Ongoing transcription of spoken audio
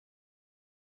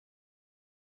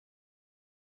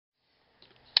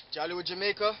Jollywood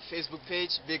Jamaica Facebook page,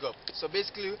 big up. So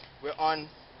basically, we're on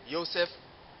Joseph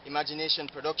Imagination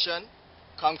Production,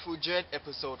 Kung Fu Dread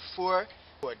Episode 4,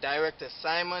 director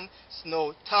Simon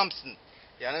Sno Thompson.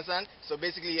 You understand? So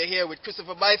basically, you're here with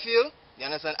Christopher Byfield. You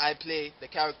understand? I play the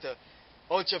character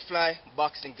Ultrafly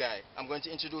Boxing Guy. I'm going to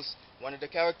introduce one of the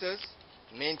characters,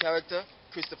 main character,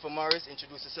 Christopher Morris.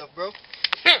 Introduce yourself, bro.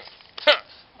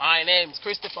 My name's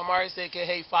Christopher Morris,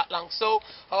 aka Fat Long So.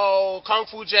 Oh, Kung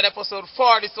Fu Dread Episode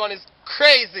 4. This one is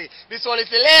crazy. This one is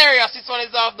hilarious. This one is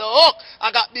off the hook.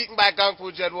 I got beaten by Kung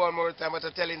Fu Dread one more time, but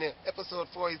I'm telling you, Episode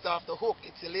 4 is off the hook.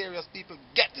 It's hilarious. People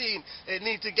get in. They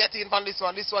need to get in from this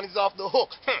one. This one is off the hook.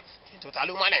 To tell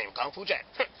you my name, Kung Fu Dread.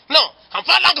 No, I'm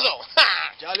Fat Long So.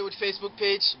 Jollywood Facebook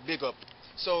page, big up.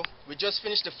 So, we just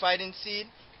finished the fighting scene,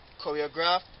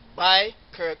 choreographed by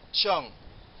Kirk Cheung.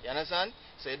 You understand?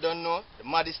 So you don't know, the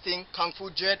maddest thing, Kung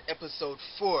Fu Dread Episode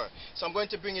 4. So I'm going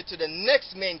to bring you to the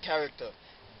next main character,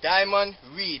 Daimion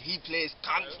Reid. He plays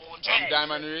Kung Fu Dread. I'm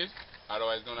Daimion Reid,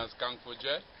 otherwise known as Kung Fu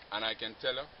Dread, and I can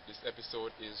tell you, this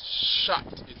episode is shot.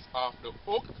 It's off the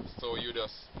hook, so you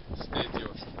just stay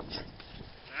tuned.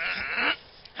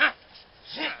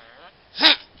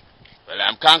 Well,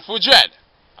 I'm Kung Fu Dread,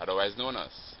 otherwise known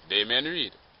as Daimion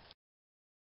Reid.